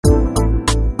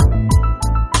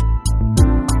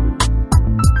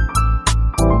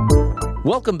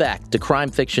Welcome back to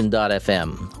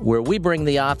CrimeFiction.fm, where we bring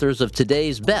the authors of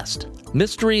today's best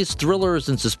mysteries, thrillers,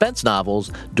 and suspense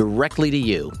novels directly to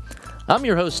you. I'm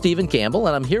your host, Stephen Campbell,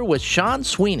 and I'm here with Sean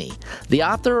Sweeney, the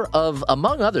author of,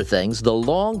 among other things, The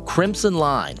Long Crimson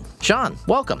Line. Sean,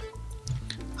 welcome.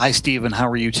 Hi, Stephen. How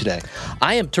are you today?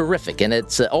 I am terrific, and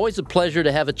it's always a pleasure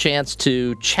to have a chance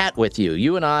to chat with you.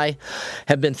 You and I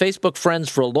have been Facebook friends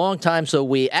for a long time, so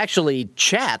we actually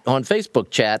chat on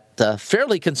Facebook chat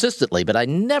fairly consistently, but I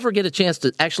never get a chance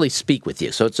to actually speak with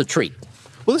you, so it's a treat.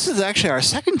 Well, this is actually our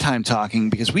second time talking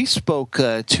because we spoke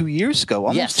 2 years ago,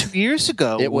 almost 2 years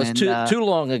ago. It was too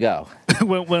long ago.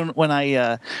 when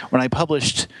I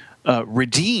published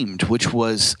Redeemed, which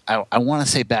was, I want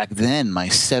to say back then, my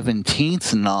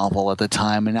 17th novel at the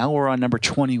time, and now we're on number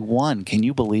 21. Can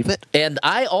you believe it? And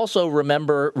I also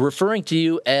remember referring to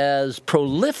you as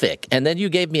prolific, and then you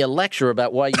gave me a lecture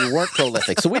about why you weren't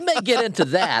prolific. So we may get into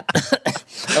that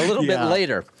a little bit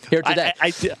later here today.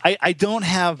 I don't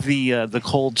have the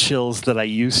cold chills that I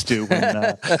used to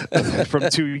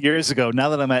from 2 years ago. Now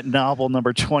that I'm at novel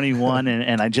number 21,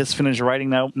 and I just finished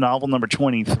writing novel number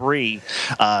 23,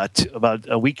 about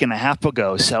a week and a half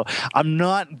ago, so I'm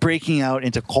not breaking out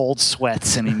into cold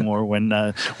sweats anymore when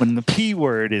the P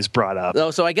word is brought up.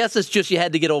 Oh, so I guess it's just you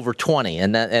had to get over 20,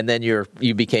 and then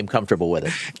you became comfortable with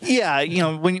it. Yeah,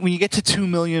 when you get to 2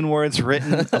 million words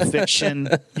written of fiction,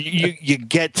 you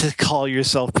get to call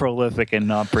yourself prolific and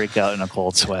not break out in a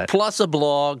cold sweat. Plus a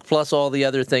blog, plus all the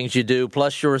other things you do,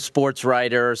 plus you're a sports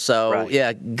writer. So right.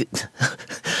 Yeah,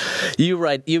 you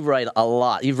write a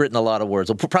lot. You've written a lot of words,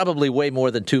 probably way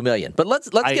more than 2 million. But let's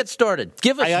get started.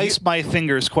 I ice my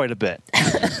fingers quite a bit.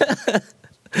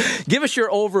 Give us your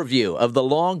overview of The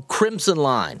Long Crimson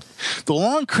Line. The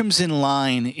Long Crimson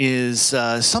Line is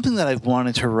something that I've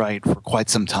wanted to write for quite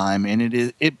some time, and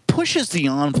it pushes the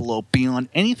envelope beyond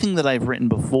anything that I've written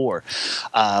before.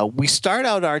 We start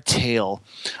out our tale,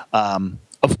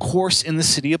 of course, in the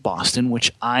city of Boston,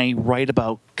 which I write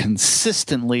about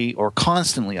constantly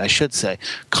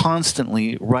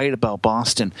write about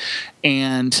Boston.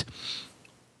 And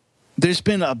there's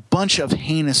been a bunch of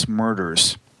heinous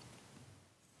murders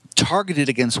targeted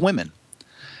against women.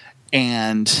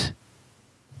 And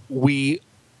we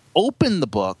open the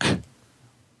book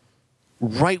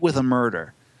right with a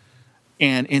murder,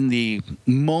 and in the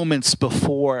moments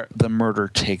before the murder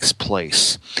takes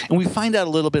place. And we find out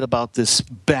a little bit about this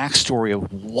backstory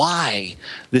of why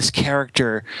this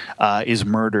character is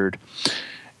murdered.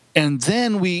 And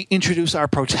then we introduce our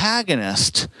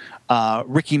protagonist,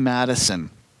 Ricky Madison.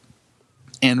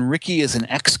 And Ricky is an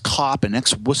ex-cop, an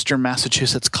ex-Worcester,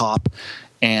 Massachusetts cop,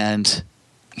 and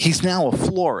he's now a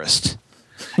florist.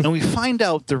 And we find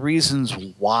out the reasons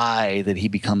why that he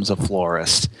becomes a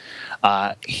florist.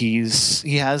 He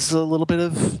has a little bit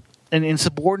of an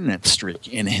insubordinate streak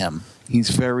in him. He's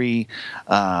very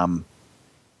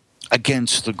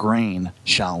against the grain,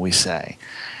 shall we say.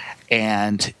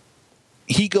 And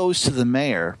he goes to the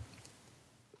mayor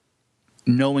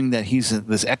knowing that he's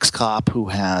this ex-cop who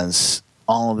has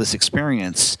all of this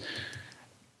experience,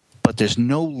 but there's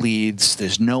no leads,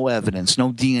 there's no evidence,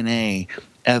 no DNA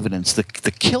evidence. The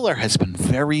killer has been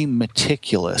very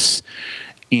meticulous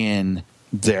in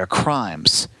their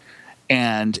crimes.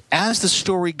 And as the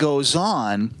story goes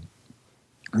on,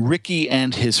 Ricky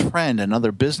and his friend,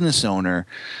 another business owner,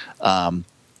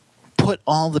 put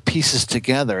all the pieces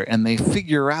together, and they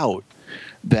figure out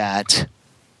that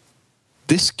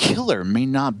this killer may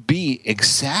not be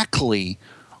exactly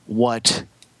what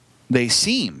they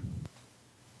seem.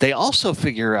 They also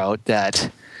figure out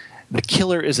that the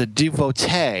killer is a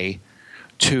devotee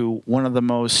to one of the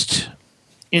most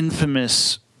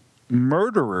infamous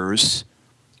murderers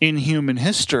in human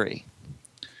history,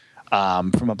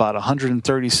 from about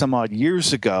 130 some odd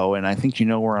years ago. And I think you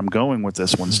know where I'm going with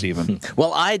this one, Stephen.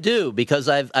 Well, I do, because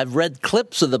I've read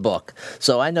clips of the book,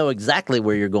 so I know exactly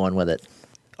where you're going with it.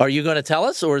 Are you going to tell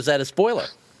us, or is that a spoiler?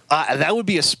 That would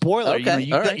be a spoiler. Okay,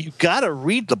 You got to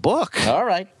read the book. All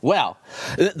right. Well,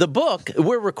 the book,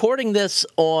 we're recording this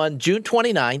on June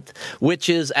 29th, which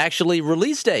is actually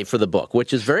release day for the book,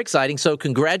 which is very exciting. So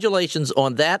congratulations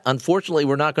on that. Unfortunately,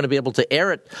 we're not going to be able to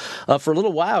air it for a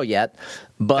little while yet.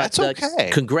 But that's okay.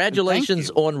 Congratulations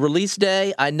on release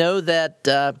day. I know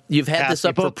that you've had this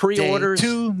up for pre-orders.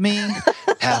 To me.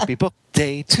 Happy book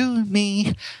day to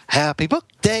me. Happy book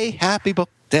day. Happy book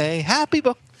day. Happy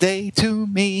book day to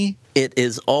me. It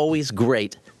is always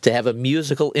great to have a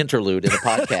musical interlude in a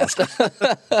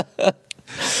podcast.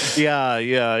 Yeah.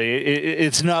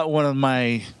 It's not one of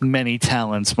my many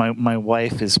talents. My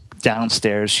wife is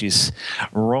downstairs. She's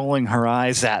rolling her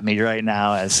eyes at me right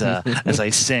now as I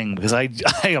sing, because I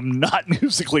am not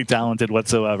musically talented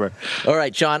whatsoever. All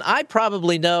right, Sean, I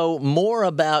probably know more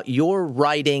about your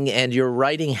writing and your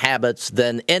writing habits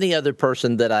than any other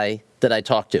person that I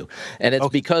talk to. And it's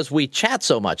because we chat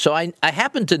so much. So I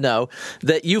happen to know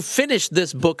that you finished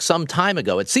this book some time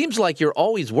ago. It seems like you're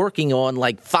always working on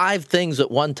like 5 things at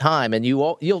one time, and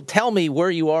you'll tell me where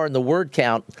you are in the word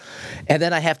count, and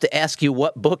then I have to ask you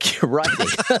what book you're writing.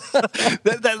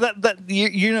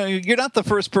 You're not the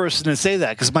first person to say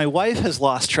that, because my wife has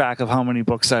lost track of how many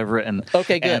books I've written.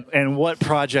 Okay, good. And what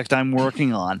project I'm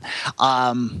working on.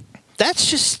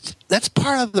 That's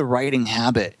part of the writing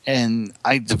habit, and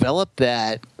I developed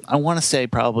that, I want to say,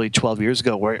 probably 12 years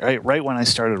ago, right when I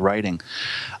started writing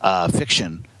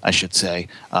fiction, I should say,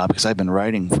 because I've been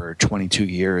writing for 22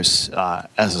 years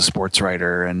as a sports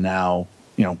writer, and now,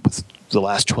 with the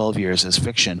last 12 years as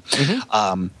fiction.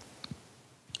 Mm-hmm.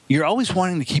 You're always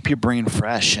wanting to keep your brain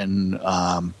fresh and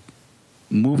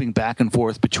moving back and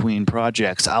forth between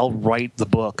projects. I'll write the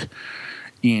book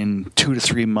in 2 to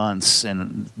 3 months,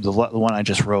 and the one I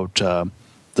just wrote,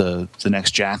 the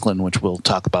next Jacqueline, which we'll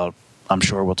talk about, I'm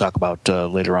sure we'll talk about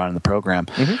later on in the program,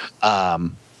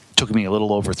 took me a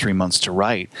little over 3 months to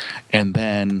write. And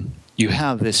then you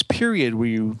have this period where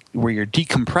you're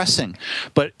decompressing.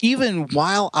 But even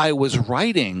while I was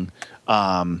writing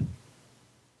the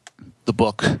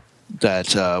book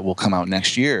that will come out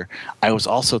next year, I was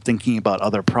also thinking about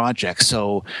other projects.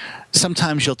 So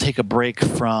sometimes you'll take a break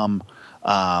from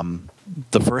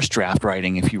the first draft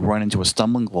writing if you run into a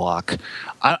stumbling block.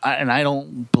 I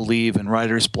don't believe in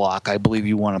writer's block. I believe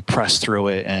you want to press through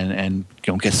it and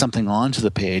get something onto the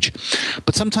page.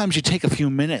 But sometimes you take a few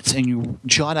minutes and you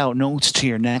jot out notes to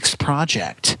your next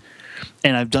project.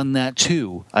 And I've done that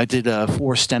too. I did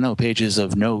 4 steno pages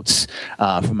of notes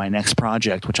for my next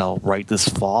project, which I'll write this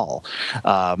fall.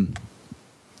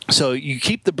 So you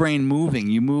keep the brain moving.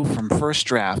 You move from first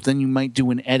draft, then you might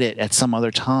do an edit at some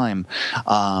other time.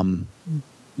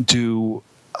 Do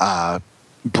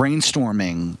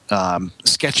brainstorming,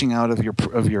 sketching out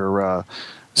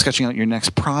sketching out your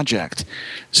next project.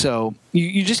 So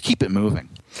you just keep it moving.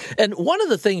 And one of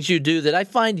the things you do that I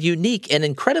find unique and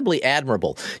incredibly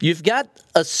admirable, you've got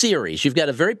a series. You've got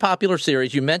a very popular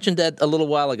series. You mentioned that a little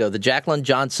while ago, the Jacqueline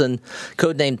Johnson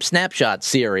codenamed Snapshot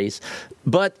series.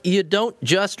 But you don't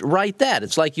just write that.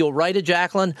 It's like you'll write a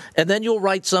Jacqueline, and then you'll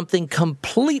write something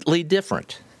completely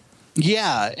different.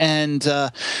 Yeah, and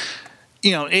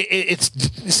it's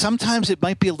sometimes it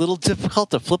might be a little difficult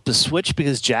to flip the switch,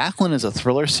 because Jacqueline is a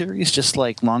thriller series, just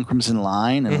like Long Crimson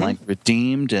Line and like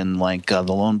Redeemed and like The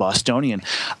Lone Bostonian.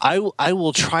 I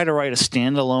will try to write a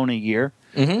standalone a year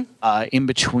in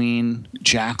between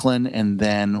Jacqueline and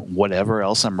then whatever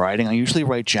else I'm writing. I usually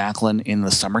write Jacqueline in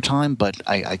the summertime, but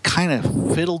I kind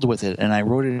of fiddled with it and I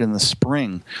wrote it in the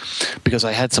spring because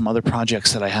I had some other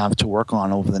projects that I have to work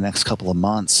on over the next couple of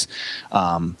months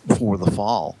for the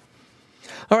fall.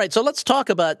 All right, so let's talk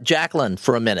about Jacqueline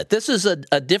for a minute. This is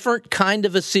a different kind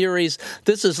of a series.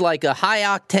 This is like a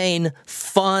high-octane,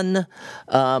 fun,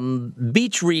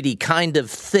 beach-ready kind of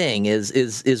thing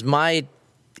is my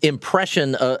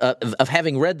impression of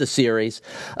having read the series,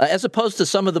 as opposed to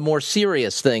some of the more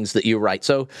serious things that you write.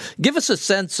 So give us a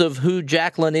sense of who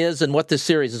Jacqueline is and what this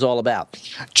series is all about.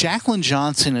 Jacqueline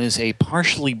Johnson is a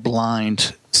partially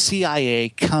blind CIA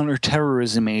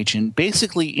counterterrorism agent,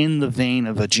 basically in the vein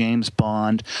of a James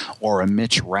Bond or a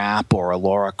Mitch Rapp or a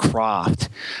Laura Croft.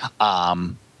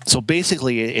 So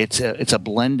basically, it's a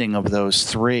blending of those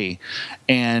three,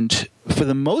 and for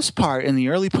the most part, in the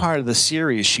early part of the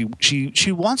series,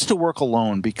 she wants to work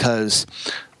alone because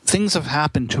things have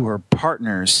happened to her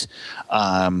partners,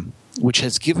 which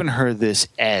has given her this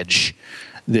edge.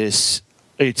 It's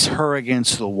her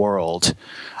against the world.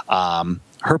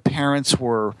 Her parents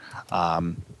were.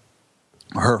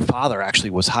 Her father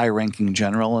actually was high-ranking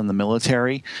general in the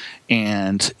military,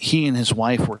 and he and his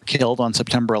wife were killed on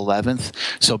September 11th.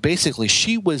 So basically,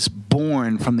 she was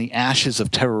born from the ashes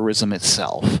of terrorism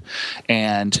itself.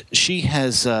 And she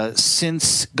has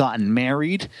since gotten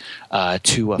married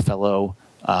to a fellow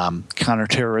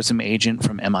counterterrorism agent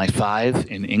from MI5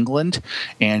 in England,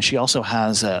 and she also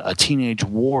has a teenage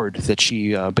ward that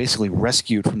she basically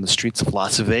rescued from the streets of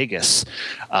Las Vegas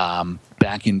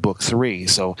back in book 3.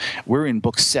 So we're in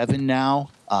book 7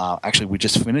 now. Actually, we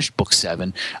just finished book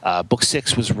 7. Book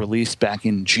 6 was released back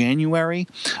in January,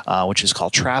 which is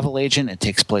called Travel Agent. It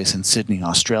takes place in Sydney,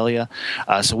 Australia.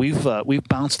 So we've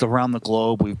bounced around the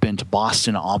globe. We've been to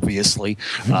Boston, obviously.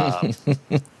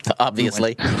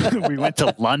 Obviously. We went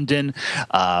to London.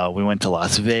 We went to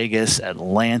Las Vegas,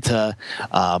 Atlanta.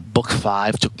 Book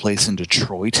 5 took place in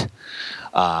Detroit.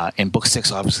 And book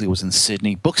 6 obviously was in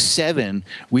Sydney. Book 7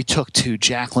 we took to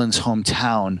Jacqueline's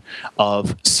hometown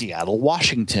of Seattle,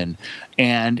 Washington,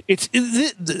 and the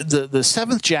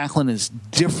 7th Jacqueline is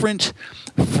different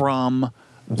from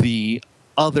the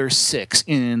other 6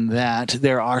 in that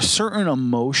there are certain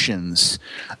emotions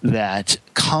that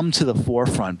come to the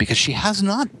forefront because she has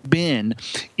not been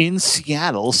in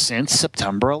Seattle since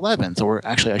September 11th, or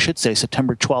actually I should say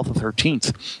September 12th or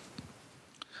 13th.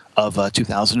 Of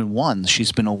 2001.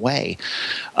 She's been away,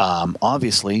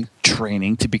 obviously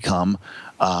training to become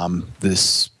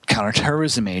this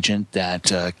counterterrorism agent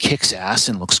that kicks ass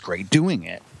and looks great doing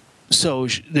it. So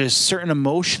there's certain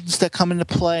emotions that come into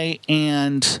play,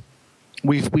 and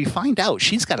we find out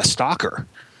she's got a stalker.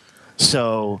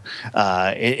 So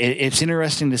it's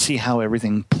interesting to see how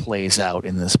everything plays out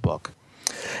in this book.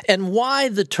 And why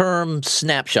the term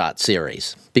snapshot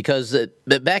series? Because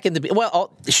back in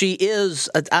she is.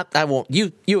 I won't.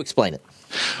 You explain it.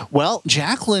 Well,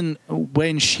 Jacqueline,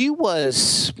 when she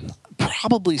was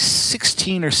probably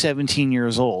 16 or 17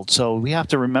 years old, so we have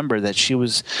to remember that she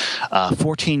was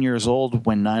 14 years old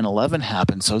when 9/11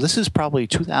 happened. So this is probably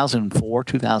 2004,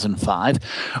 2005,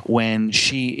 when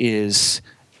she is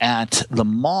at the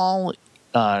mall.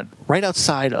 Right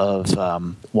outside of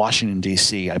Washington,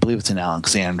 D.C., I believe it's in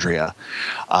Alexandria.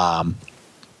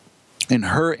 And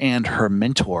her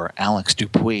mentor, Alex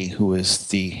Dupuy, who is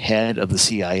the head of the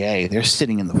CIA, they're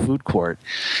sitting in the food court,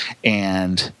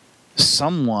 and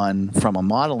someone from a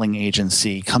modeling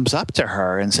agency comes up to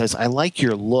her and says, "I like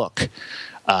your look.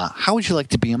 How would you like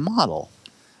to be a model?"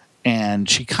 And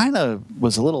she kind of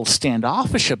was a little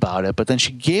standoffish about it, but then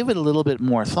she gave it a little bit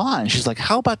more thought, and she's like,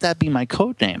 "How about that be my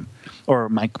code name, or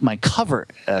my cover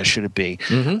should it be,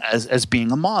 as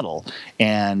being a model?"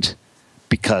 And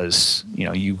because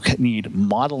you need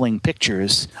modeling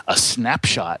pictures, a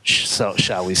snapshot, so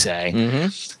shall we say,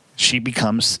 she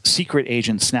becomes Secret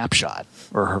Agent Snapshot,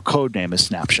 or her code name is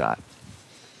Snapshot.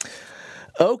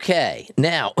 Okay,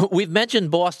 now we've mentioned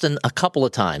Boston a couple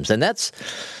of times, and that's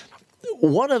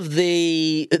one of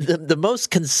the most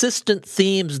consistent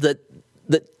themes that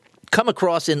come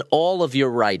across in all of your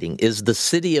writing is the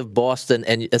city of Boston,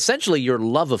 and essentially your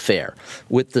love affair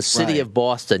with the city of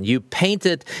Boston. You paint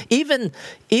it even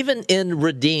in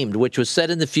Redeemed, which was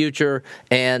set in the future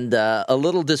and a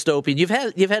little dystopian.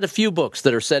 You've had a few books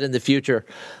that are set in the future.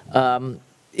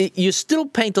 You still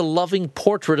paint a loving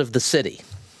portrait of the city.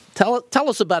 Tell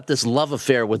us about this love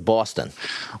affair with Boston.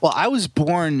 Well, I was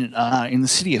born in the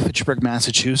city of Fitchburg,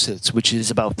 Massachusetts, which is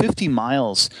about 50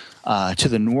 miles to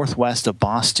the northwest of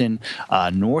Boston,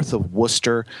 north of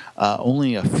Worcester,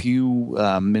 only a few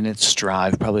minutes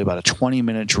drive, probably about a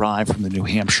 20-minute drive from the New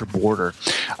Hampshire border,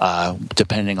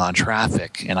 depending on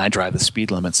traffic. And I drive the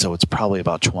speed limit, so it's probably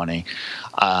about 20.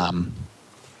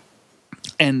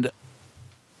 And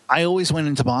I always went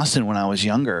into Boston when I was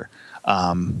younger.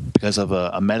 Because of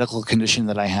a medical condition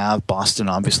that I have. Boston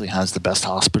obviously has the best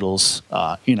hospitals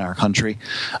in our country,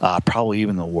 probably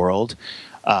even the world.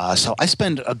 So I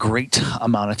spend a great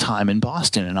amount of time in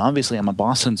Boston, and obviously I'm a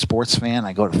Boston sports fan.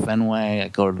 I go to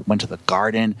Fenway. Went to the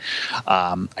Garden.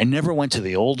 I never went to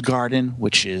the Old Garden,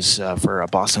 which is for a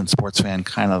Boston sports fan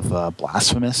kind of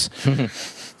blasphemous.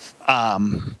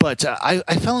 But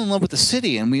I fell in love with the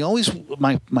city, and we always,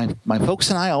 my folks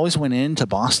and I always went into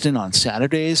Boston on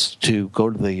Saturdays to go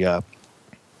to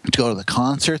the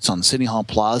concerts on City Hall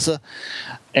Plaza,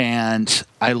 and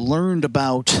I learned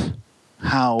about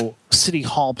how City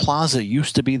Hall Plaza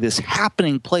used to be this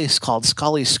happening place called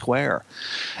Scully Square,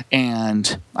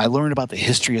 and I learned about the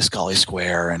history of Scully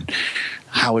Square and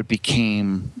how it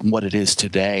became what it is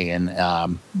today, and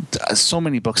so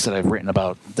many books that I've written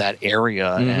about that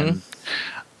area. And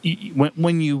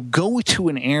when you go to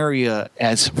an area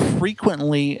as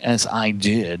frequently as I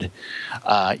did,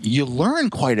 you learn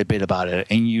quite a bit about it,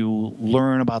 and you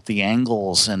learn about the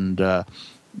angles and the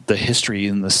history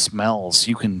and the smells.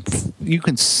 You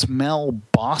can smell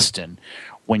Boston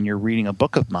when you're reading a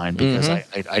book of mine, because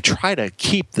I try to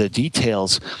keep the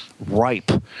details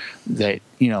ripe. That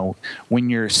when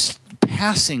you're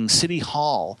passing City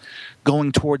Hall,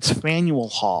 going towards Faneuil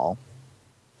Hall,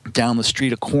 down the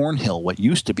street of Cornhill, what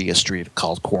used to be a street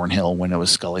called Cornhill when it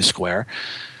was Scully Square,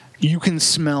 you can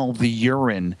smell the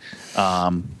urine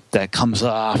that comes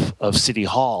off of City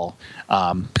Hall,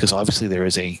 because obviously there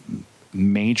is a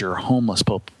major homeless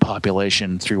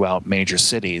population throughout major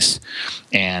cities.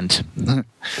 And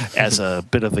as a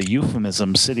bit of a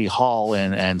euphemism, City Hall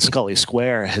and Scully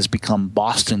Square has become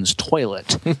Boston's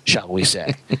toilet, shall we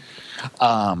say.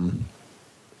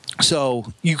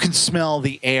 So you can smell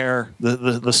the air,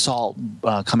 the salt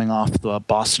coming off the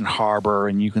Boston Harbor,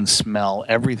 and you can smell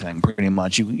everything pretty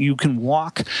much. You can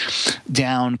walk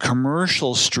down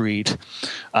Commercial Street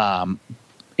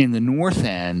in the North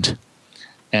End,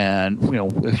 and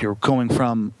if you're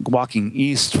walking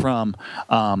east from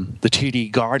the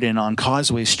TD Garden on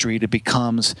Causeway Street, it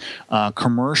becomes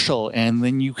Commercial, and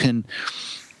then you can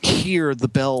hear the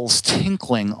bells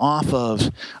tinkling off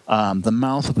of the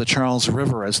mouth of the Charles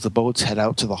River as the boats head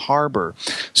out to the harbor.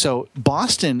 So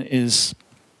Boston is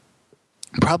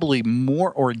probably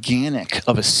more organic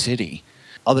of a city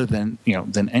other than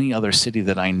any other city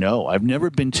that I know. I've never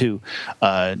been to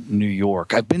New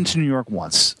York. I've been to New York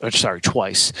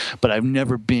twice, but I've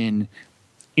never been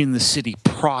in the city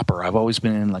proper. I've always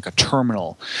been in like a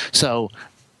terminal. So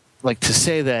like to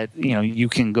say that you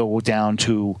can go down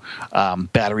to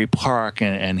Battery Park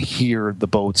and hear the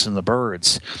boats and the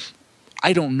birds.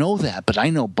 I don't know that, but I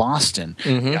know Boston.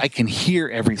 Mm-hmm. I can hear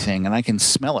everything and I can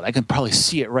smell it. I can probably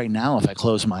see it right now if I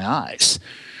close my eyes.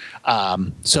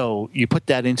 So you put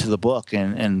that into the book,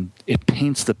 and it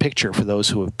paints the picture for those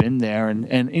who have been there,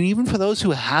 and even for those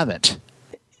who haven't.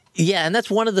 Yeah, and that's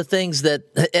one of the things that,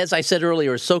 as I said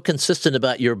earlier, is so consistent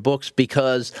about your books,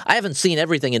 because I haven't seen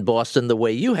everything in Boston the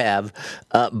way you have,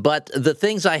 but the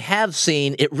things I have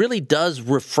seen, it really does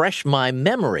refresh my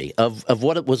memory of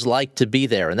what it was like to be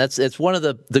there. And it's one of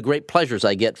the great pleasures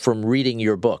I get from reading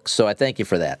your books. So I thank you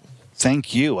for that.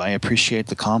 Thank you. I appreciate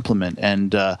the compliment.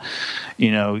 And,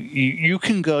 you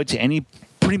can go to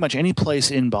pretty much any place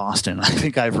in Boston. I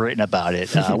think I've written about it,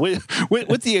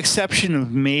 with the exception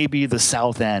of maybe the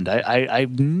South End.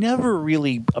 I've never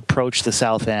really approached the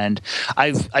South End.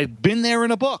 I've been there in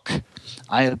a book.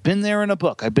 I've been there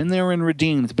in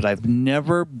Redeemed, but I've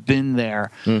never been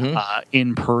there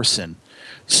in person.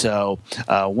 So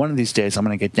one of these days I'm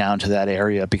going to get down to that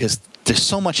area, because there's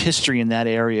so much history in that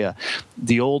area.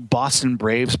 The old Boston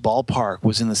Braves ballpark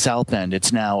was in the South End.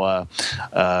 It's now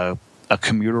a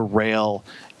commuter rail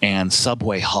and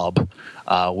subway hub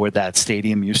where that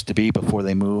stadium used to be before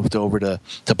they moved over to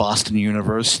Boston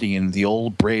University, and the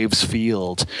old Braves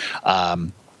field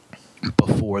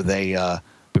before they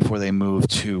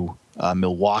moved to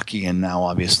Milwaukee, and now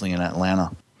obviously in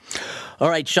Atlanta. All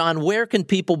right, Sean, where can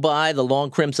people buy The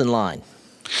Long Crimson Line?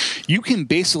 You can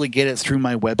basically get it through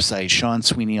my website,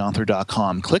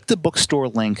 SeanSweeneyAuthor.com. Click the bookstore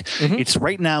link. Mm-hmm. It's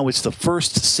the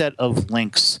first set of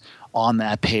links on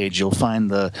that page. You'll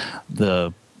find the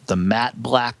matte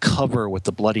black cover with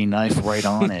the bloody knife right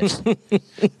on it.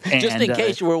 Just in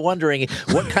case you were wondering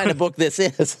what kind of book this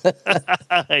is.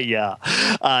 Yeah.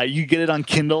 You get it on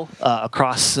Kindle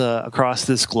across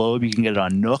this globe. You can get it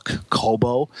on Nook,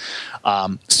 Kobo,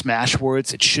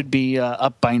 Smashwords. It should be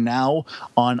up by now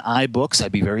on iBooks.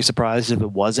 I'd be very surprised if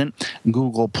it wasn't.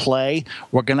 Google Play.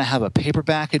 We're going to have a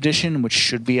paperback edition, which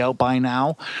should be out by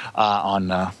now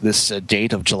on this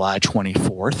date of July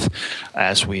 24th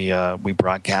as we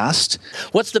broadcast.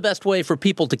 What's the best way for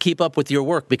people to keep up with your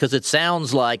work? Because it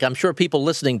sounds like, I'm sure people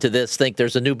listening to this think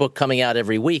there's a new book coming out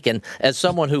every week. And as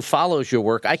someone who follows your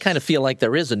work, I kind of feel like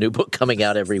there is a new book coming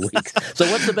out every week. So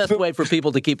what's the best way for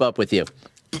people to keep up with you?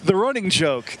 The running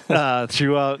joke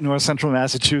throughout North Central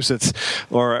Massachusetts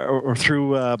or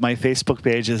through my Facebook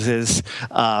pages is,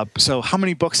 so how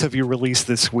many books have you released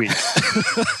this week?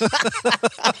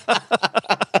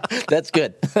 That's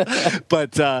good.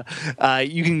 But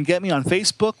you can get me on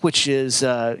Facebook, which is,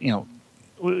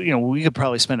 we could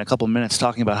probably spend a couple of minutes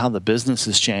talking about how the business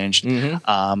has changed.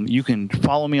 Mm-hmm. You can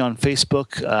follow me on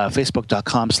Facebook,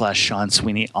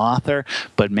 facebook.com/SeanSweeneyAuthor,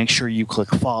 but make sure you click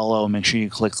follow, make sure you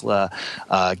click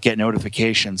get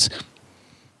notifications,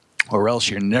 or else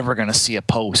you're never going to see a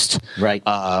post right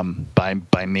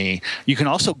by me. You can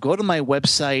also go to my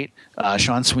website,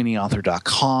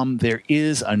 SeanSweeneyAuthor.com. There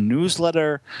is a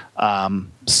newsletter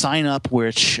sign up,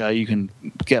 which you can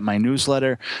get my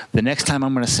newsletter. The next time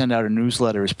I'm going to send out a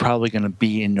newsletter is probably going to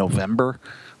be in November,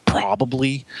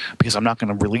 probably, because I'm not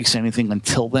going to release anything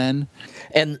until then.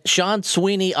 And Sean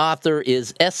Sweeney Author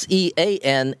is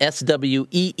SeanSweeney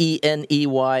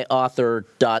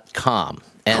author.com.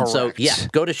 And Correct. So,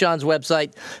 go to Sean's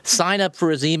website, sign up for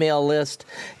his email list,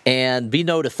 and be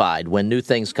notified when new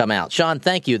things come out. Sean,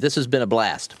 thank you. This has been a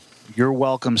blast. You're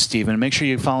welcome, Stephen. Make sure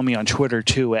you follow me on Twitter,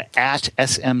 too, at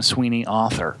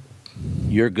SMSweeneyAuthor.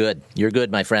 You're good. You're good,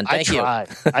 my friend. Thank you. I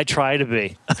try to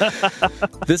be.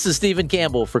 This is Stephen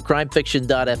Campbell for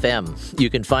crimefiction.fm. You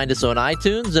can find us on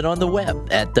iTunes and on the web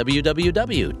at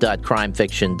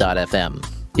www.crimefiction.fm.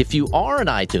 If you are an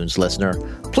iTunes listener,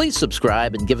 please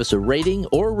subscribe and give us a rating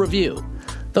or review.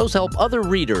 Those help other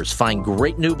readers find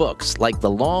great new books like The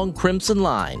Long Crimson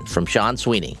Line from Sean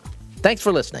Sweeney. Thanks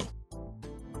for listening.